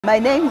My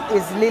name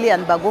is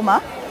Lilian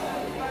Baguma.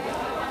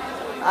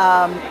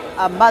 I'm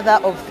a mother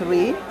of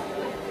 3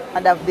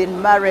 and I've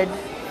been married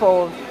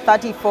for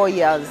 34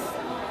 years.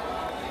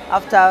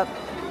 After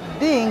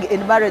being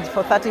in marriage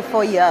for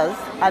 34 years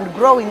and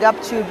growing up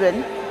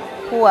children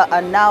who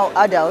are now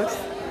adults,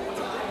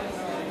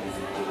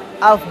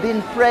 I've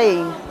been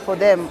praying for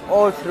them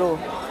all through.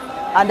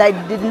 And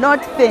I did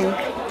not think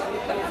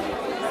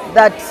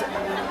that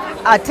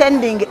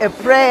attending a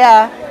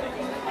prayer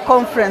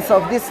conference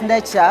of this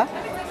nature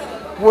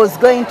was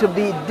going to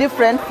be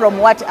different from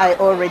what I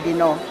already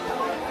know.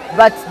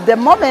 But the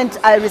moment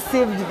I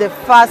received the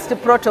first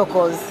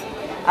protocols,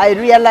 I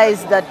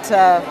realized that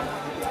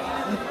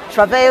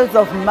Travails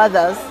of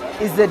Mothers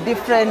is a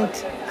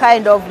different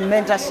kind of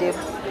mentorship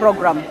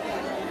program.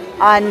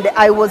 And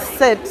I was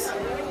set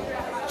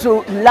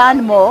to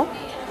learn more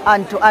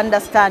and to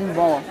understand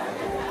more.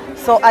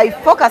 So I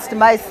focused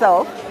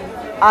myself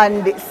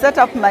and set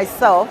up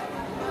myself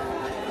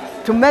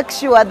to make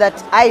sure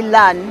that I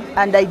learn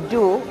and I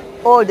do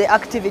all the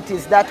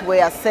activities that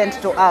were sent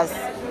to us.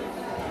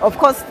 Of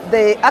course,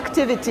 the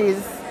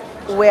activities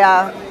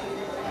were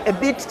a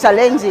bit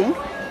challenging,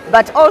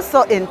 but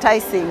also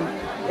enticing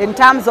in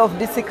terms of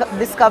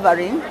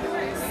discovering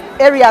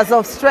areas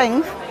of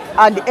strength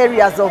and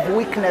areas of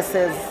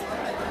weaknesses.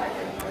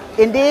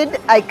 Indeed,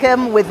 I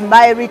came with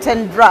my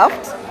written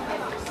draft,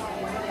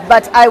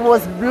 but I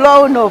was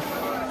blown off,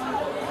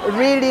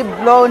 really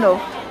blown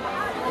off,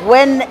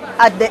 when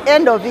at the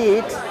end of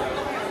it,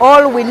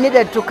 all we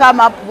needed to come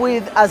up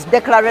with as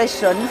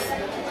declarations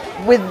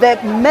with the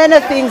many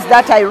things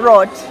that I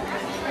wrote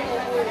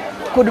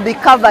could be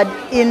covered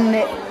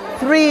in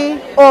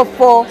 3 or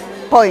 4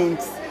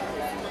 points.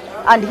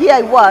 And here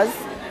I was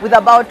with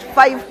about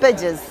 5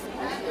 pages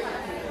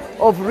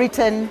of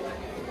written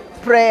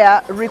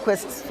prayer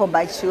requests for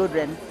my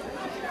children.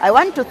 I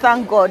want to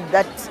thank God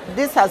that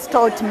this has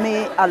taught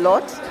me a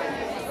lot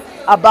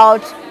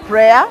about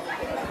prayer.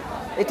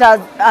 It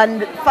has,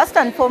 and first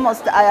and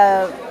foremost,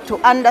 to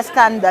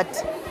understand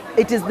that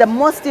it is the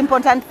most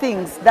important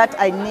things that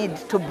I need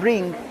to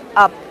bring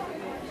up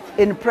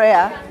in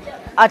prayer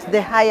at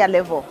the higher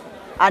level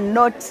and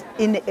not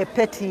in a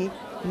petty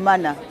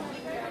manner.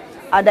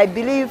 And I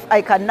believe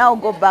I can now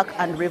go back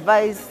and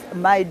revise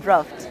my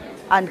draft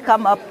and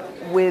come up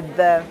with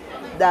the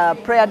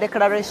prayer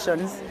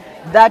declarations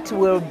that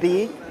will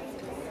be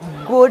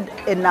good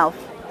enough,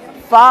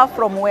 far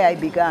from where I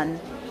began.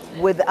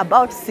 With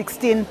about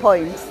 16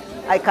 points,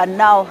 I can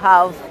now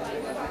have,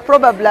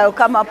 probably I'll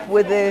come up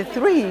with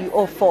 3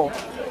 or 4.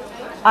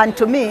 And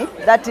to me,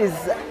 that is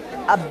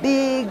a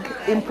big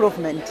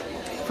improvement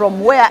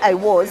from where I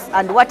was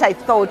and what I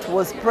thought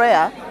was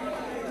prayer,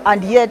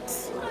 and yet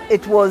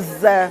it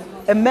was a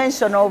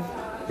mention of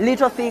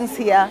little things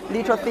here,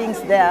 little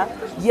things there,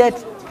 yet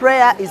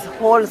prayer is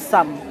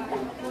wholesome.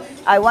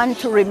 I want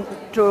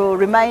to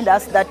remind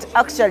us that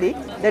actually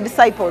the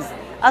disciples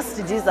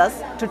asked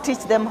Jesus to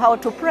teach them how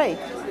to pray.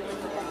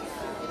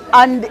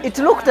 And it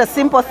looked a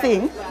simple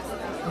thing,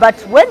 but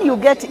when you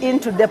get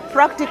into the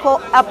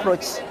practical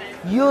approach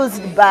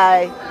used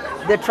by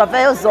the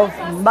Travails of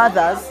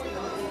Mothers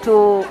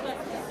to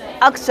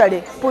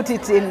actually put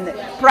it in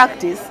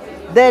practice,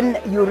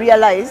 then you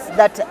realize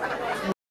that